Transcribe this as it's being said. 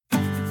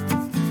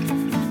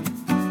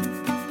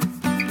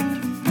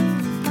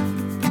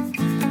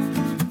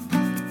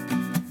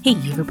Hey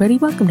everybody,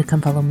 welcome to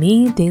Come Follow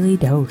Me Daily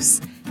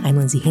Dose. I'm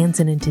Lindsay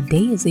Hansen and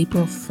today is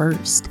April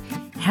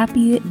 1st.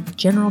 Happy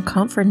General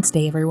Conference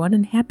Day everyone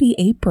and happy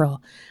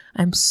April.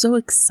 I'm so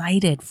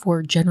excited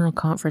for General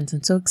Conference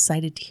and so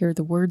excited to hear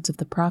the words of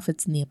the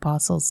prophets and the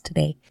apostles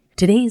today.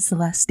 Today is the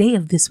last day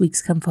of this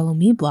week's Come Follow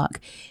Me block,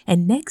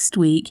 and next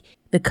week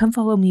the Come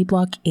Follow Me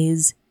block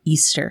is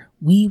Easter.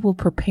 We will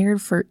prepare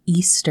for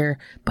Easter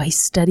by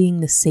studying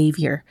the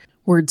Savior.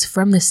 Words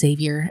from the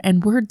Savior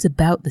and words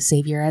about the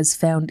Savior as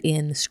found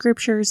in the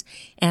scriptures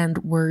and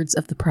words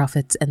of the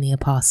prophets and the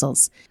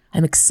apostles.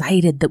 I'm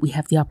excited that we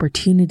have the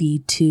opportunity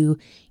to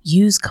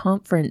use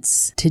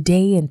conference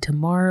today and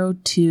tomorrow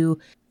to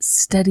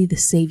study the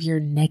Savior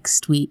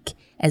next week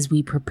as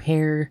we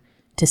prepare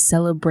to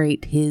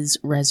celebrate his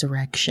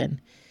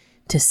resurrection,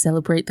 to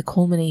celebrate the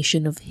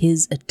culmination of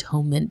his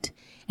atonement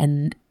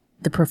and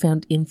the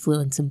profound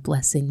influence and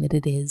blessing that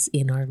it is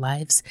in our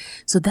lives.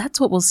 So that's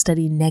what we'll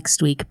study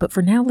next week. But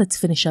for now, let's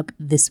finish up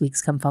this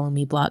week's Come Follow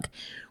Me block.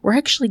 We're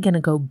actually going to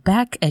go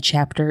back a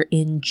chapter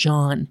in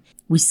John.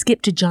 We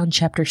skipped to John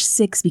chapter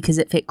 6 because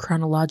it fit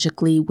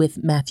chronologically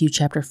with Matthew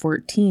chapter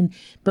 14.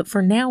 But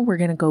for now, we're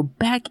going to go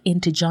back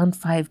into John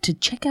 5 to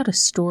check out a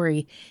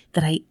story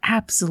that I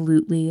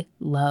absolutely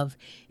love.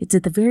 It's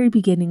at the very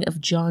beginning of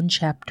John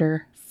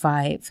chapter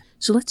 5.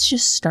 So let's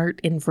just start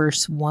in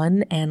verse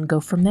 1 and go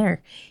from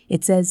there.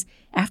 It says,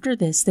 "After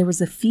this, there was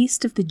a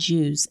feast of the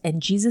Jews,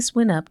 and Jesus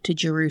went up to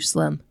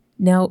Jerusalem."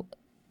 Now,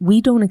 we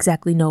don't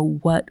exactly know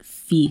what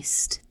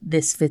feast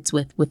this fits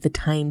with the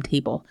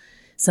timetable.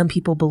 Some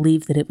people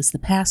believe that it was the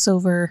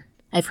Passover.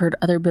 I've heard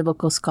other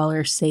biblical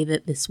scholars say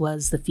that this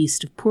was the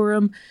Feast of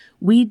Purim.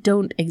 We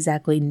don't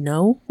exactly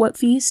know what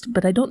feast,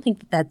 but I don't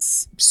think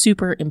that's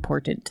super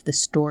important to the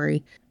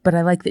story. But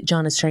I like that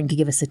John is trying to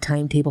give us a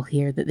timetable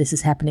here, that this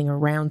is happening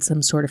around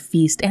some sort of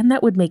feast, and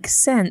that would make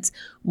sense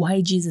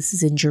why Jesus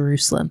is in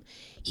Jerusalem.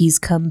 He's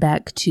come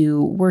back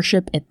to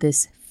worship at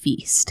this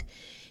feast.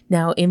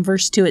 Now, in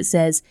verse 2 it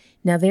says,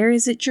 "Now there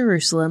is at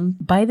Jerusalem,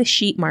 by the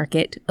sheep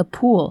market, a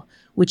pool,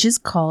 which is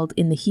called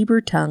in the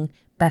Hebrew tongue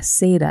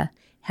Bethesda,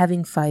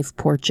 having 5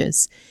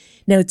 porches."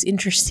 Now, it's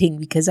interesting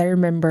because I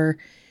remember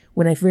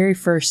when I very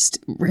first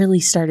really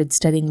started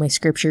studying my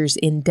scriptures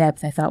in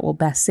depth, I thought, well,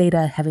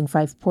 Bethesda having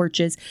 5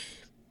 porches,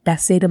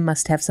 Bethesda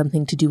must have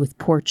something to do with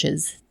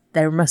porches.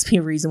 There must be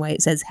a reason why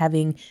it says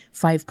having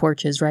 5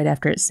 porches right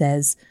after it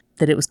says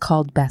that it was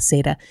called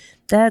Bethesda.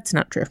 That's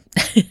not true.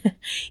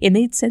 It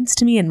made sense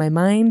to me in my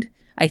mind.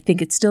 I think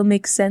it still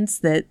makes sense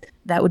that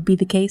that would be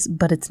the case,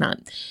 but it's not.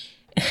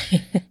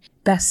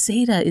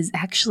 Bethesda is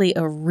actually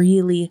a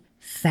really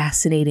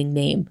fascinating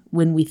name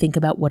when we think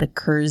about what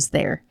occurs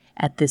there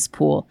at this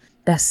pool.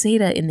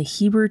 Bethesda in the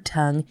Hebrew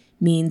tongue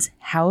means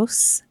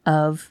house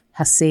of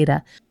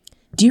Heseda.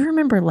 Do you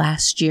remember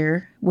last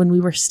year when we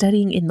were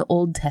studying in the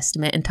Old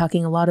Testament and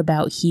talking a lot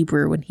about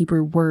Hebrew and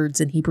Hebrew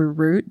words and Hebrew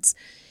roots?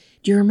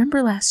 Do you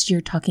remember last year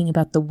talking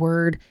about the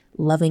word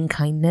loving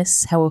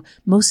kindness? How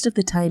most of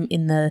the time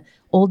in the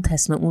Old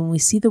Testament, when we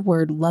see the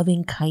word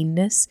loving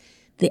kindness,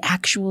 the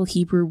actual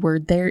Hebrew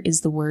word there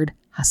is the word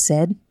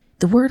hesed.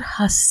 The word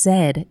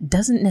hesed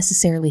doesn't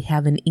necessarily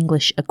have an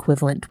English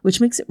equivalent,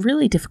 which makes it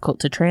really difficult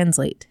to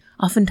translate.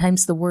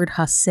 Oftentimes the word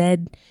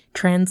hesed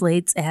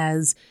translates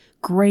as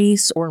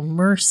grace or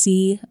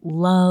mercy,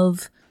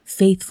 love,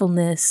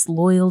 faithfulness,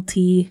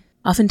 loyalty.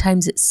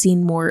 Oftentimes it's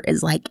seen more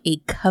as like a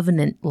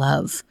covenant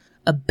love,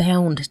 a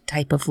bound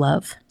type of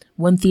love.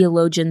 One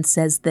theologian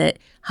says that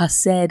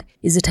hesed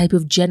is a type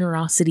of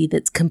generosity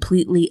that's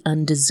completely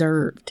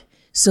undeserved.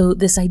 So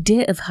this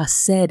idea of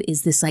hesed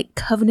is this like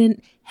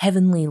covenant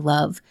heavenly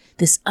love,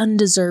 this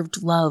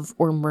undeserved love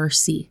or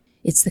mercy.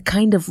 It's the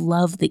kind of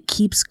love that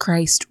keeps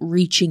Christ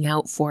reaching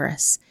out for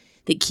us,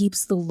 that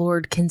keeps the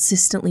Lord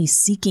consistently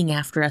seeking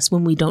after us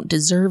when we don't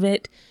deserve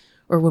it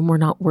or when we're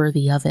not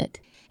worthy of it.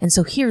 And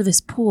so here,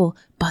 this pool,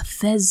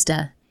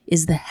 Bethesda,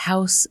 is the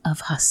house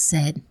of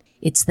hesed.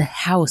 It's the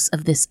house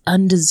of this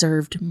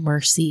undeserved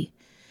mercy,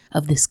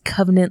 of this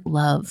covenant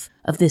love,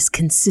 of this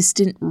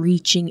consistent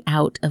reaching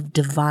out of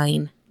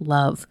divine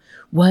love.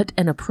 What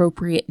an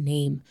appropriate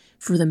name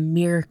for the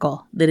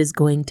miracle that is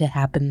going to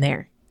happen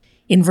there.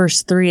 In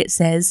verse 3 it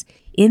says,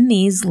 "In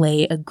these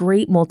lay a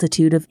great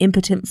multitude of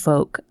impotent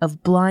folk,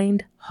 of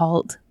blind,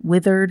 halt,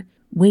 withered,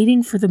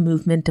 waiting for the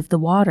movement of the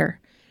water.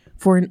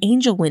 For an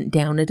angel went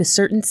down at a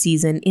certain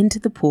season into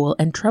the pool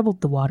and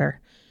troubled the water.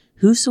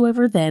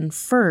 Whosoever then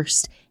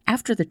first,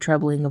 after the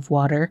troubling of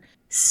water,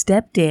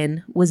 stepped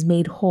in, was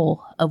made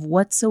whole of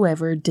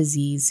whatsoever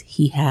disease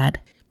he had."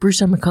 Bruce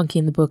R. McConkie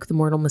in the book The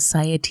Mortal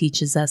Messiah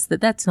teaches us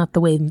that that's not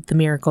the way the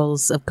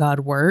miracles of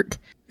God work,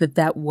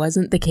 that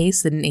wasn't the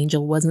case, that an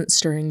angel wasn't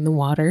stirring the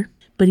water.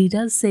 But he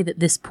does say that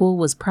this pool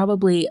was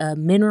probably a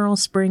mineral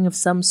spring of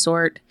some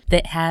sort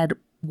that had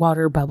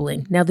water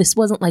bubbling. Now, this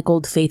wasn't like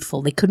Old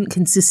Faithful. They couldn't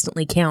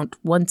consistently count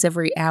once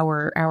every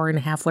hour, hour and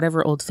a half,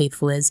 whatever Old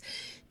Faithful is,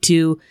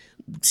 to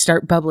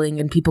start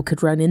bubbling and people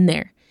could run in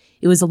there.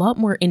 It was a lot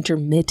more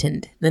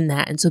intermittent than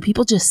that. And so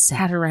people just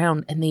sat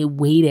around and they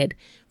waited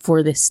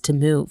for this to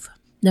move.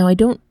 Now, I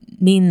don't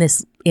mean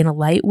this in a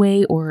light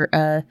way or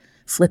a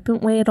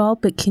flippant way at all,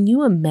 but can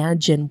you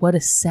imagine what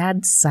a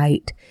sad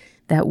sight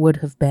that would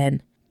have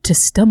been to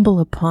stumble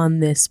upon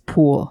this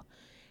pool,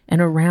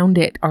 and around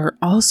it are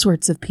all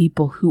sorts of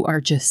people who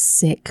are just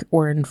sick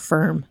or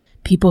infirm,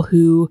 people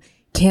who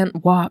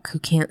can't walk, who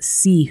can't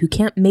see, who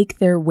can't make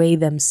their way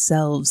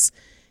themselves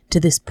to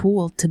this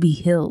pool to be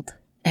healed.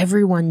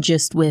 Everyone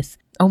just with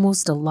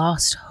almost a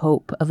lost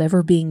hope of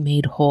ever being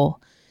made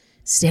whole,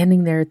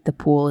 standing there at the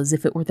pool as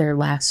if it were their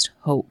last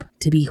hope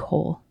to be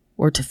whole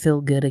or to feel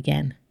good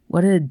again.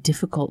 What a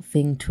difficult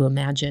thing to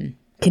imagine.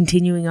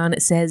 Continuing on,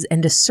 it says,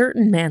 "And a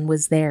certain man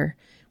was there,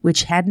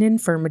 which had an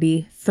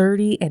infirmity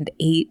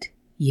 38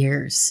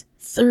 years.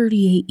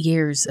 38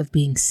 years of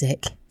being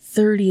sick.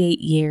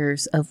 38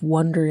 years of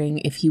wondering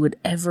if he would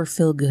ever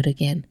feel good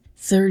again.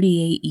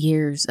 38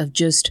 years of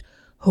just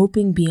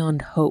hoping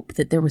beyond hope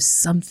that there was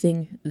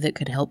something that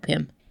could help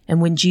him. And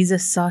when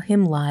Jesus saw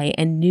him lie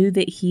and knew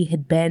that he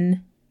had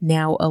been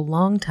now a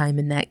long time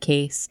in that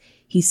case,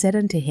 he said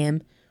unto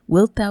him,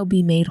 Wilt thou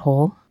be made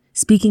whole?"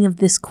 Speaking of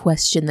this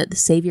question that the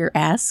Savior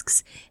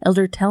asks,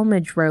 Elder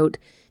Talmage wrote,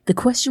 "The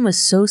question was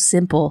so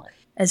simple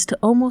as to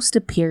almost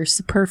appear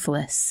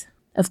superfluous.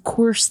 Of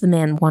course the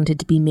man wanted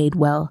to be made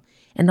well,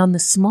 and on the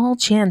small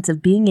chance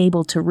of being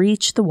able to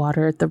reach the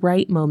water at the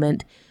right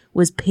moment,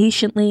 was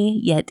patiently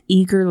yet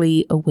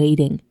eagerly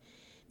awaiting.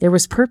 There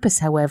was purpose,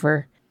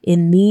 however,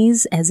 in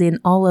these as in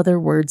all other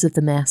words of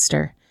the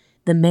Master.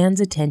 The man's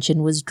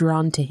attention was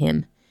drawn to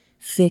him,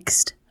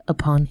 fixed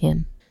upon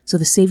him." So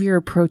the Savior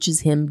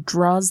approaches him,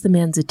 draws the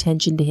man's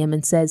attention to him,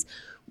 and says,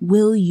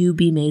 "Will you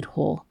be made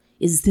whole?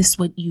 Is this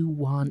what you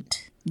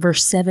want?"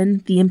 Verse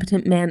 7, "The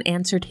impotent man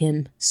answered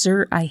him,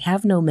 Sir, I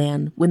have no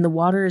man, when the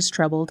water is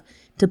troubled,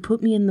 to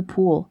put me in the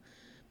pool.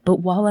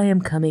 But while I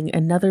am coming,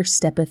 another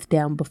steppeth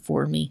down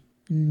before me."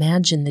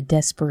 Imagine the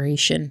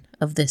desperation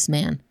of this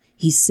man.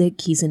 He's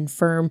sick, he's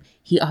infirm,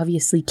 he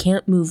obviously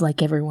can't move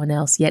like everyone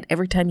else, yet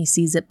every time he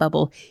sees it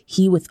bubble,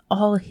 he with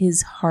all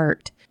his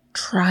heart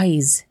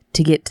tries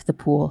to get to the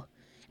pool,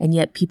 and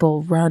yet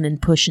people run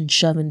and push and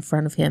shove in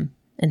front of him,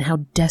 and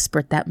how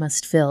desperate that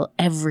must feel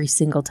every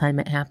single time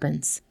it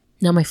happens.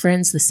 Now, my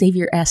friends, the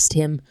Savior asked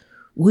him,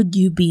 "Would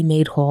you be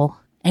made whole?"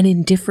 And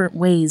in different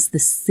ways, the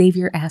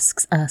Savior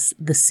asks us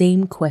the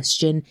same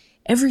question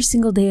every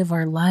single day of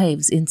our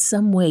lives. In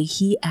some way,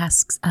 he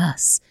asks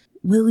us,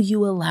 "Will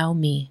you allow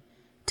me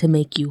to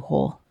make you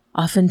whole?"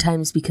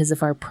 Oftentimes, because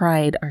of our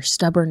pride, our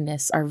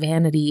stubbornness, our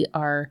vanity,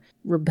 our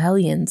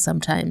rebellion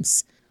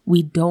sometimes,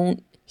 we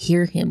don't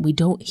hear him. We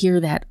don't hear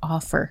that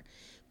offer.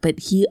 But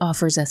he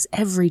offers us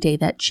every day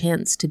that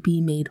chance to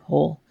be made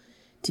whole,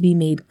 to be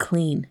made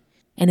clean.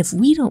 And if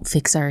we don't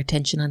fix our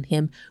attention on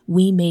him,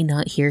 we may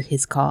not hear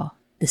his call.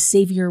 The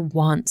Savior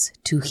wants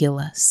to heal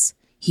us.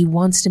 He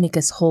wants to make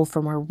us whole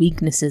from our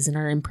weaknesses and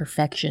our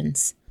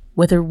imperfections.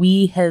 Whether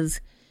we have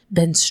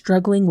been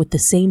struggling with the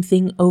same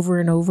thing over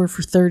and over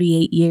for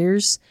 38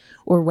 years,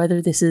 or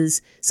whether this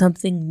is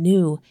something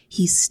new,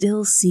 he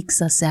still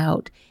seeks us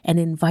out and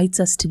invites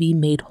us to be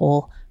made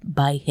whole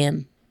by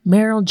him.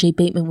 Merrill J.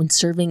 Bateman, when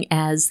serving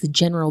as the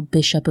general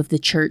bishop of the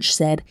church,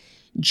 said,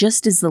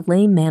 "Just as the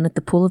lame man at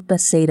the pool of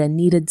Bethesda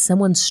needed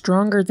someone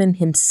stronger than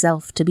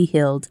himself to be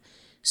healed,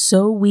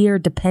 so we are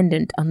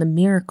dependent on the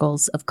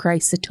miracles of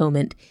Christ's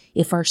atonement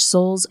if our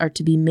souls are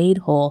to be made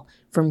whole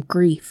from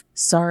grief,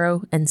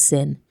 sorrow, and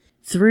sin.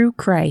 Through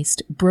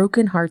Christ,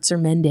 broken hearts are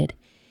mended,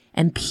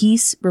 and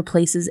peace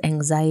replaces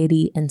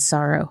anxiety and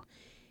sorrow.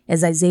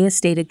 As Isaiah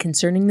stated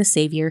concerning the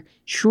Savior,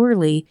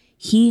 surely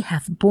he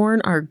hath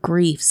borne our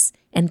griefs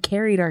and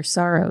carried our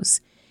sorrows,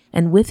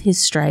 and with his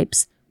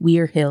stripes we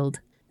are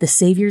healed." The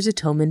Savior's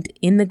atonement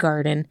in the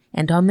garden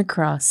and on the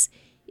cross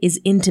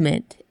is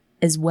intimate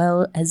as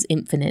well as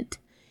infinite.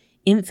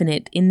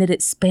 Infinite in that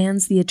it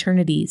spans the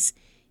eternities.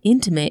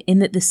 Intimate in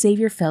that the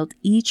Savior felt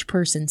each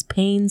person's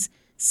pains,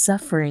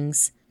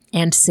 sufferings,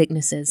 and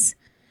sicknesses.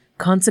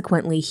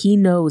 Consequently, he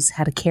knows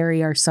how to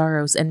carry our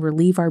sorrows and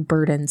relieve our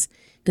burdens,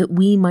 that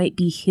we might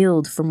be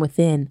healed from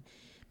within,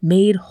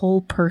 made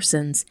whole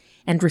persons,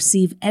 and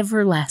receive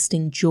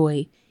everlasting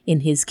joy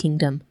in his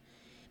kingdom.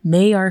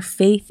 May our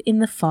faith in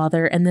the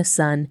Father and the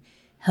Son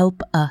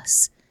help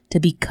us to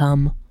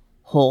become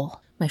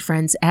whole. My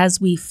friends, as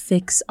we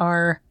fix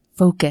our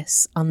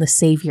focus on the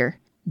Savior,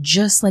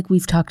 just like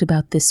we've talked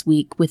about this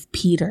week with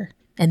Peter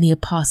and the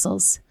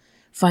apostles,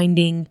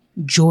 finding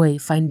joy,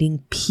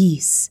 finding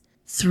peace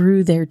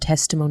through their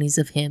testimonies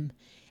of him,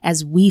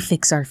 as we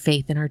fix our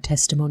faith and our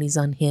testimonies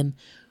on him,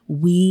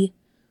 we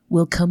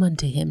will come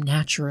unto him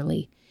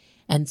naturally,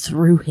 and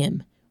through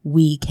him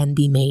we can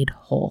be made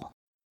whole.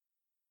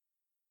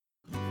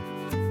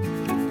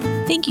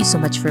 Thank you so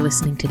much for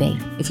listening today.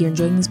 If you're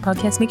enjoying this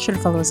podcast, make sure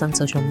to follow us on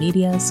social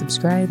media,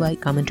 subscribe, like,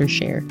 comment, or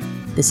share.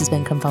 This has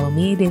been Come Follow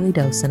Me, a Daily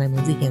Dose, and I'm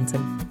Lindsay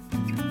Hansen.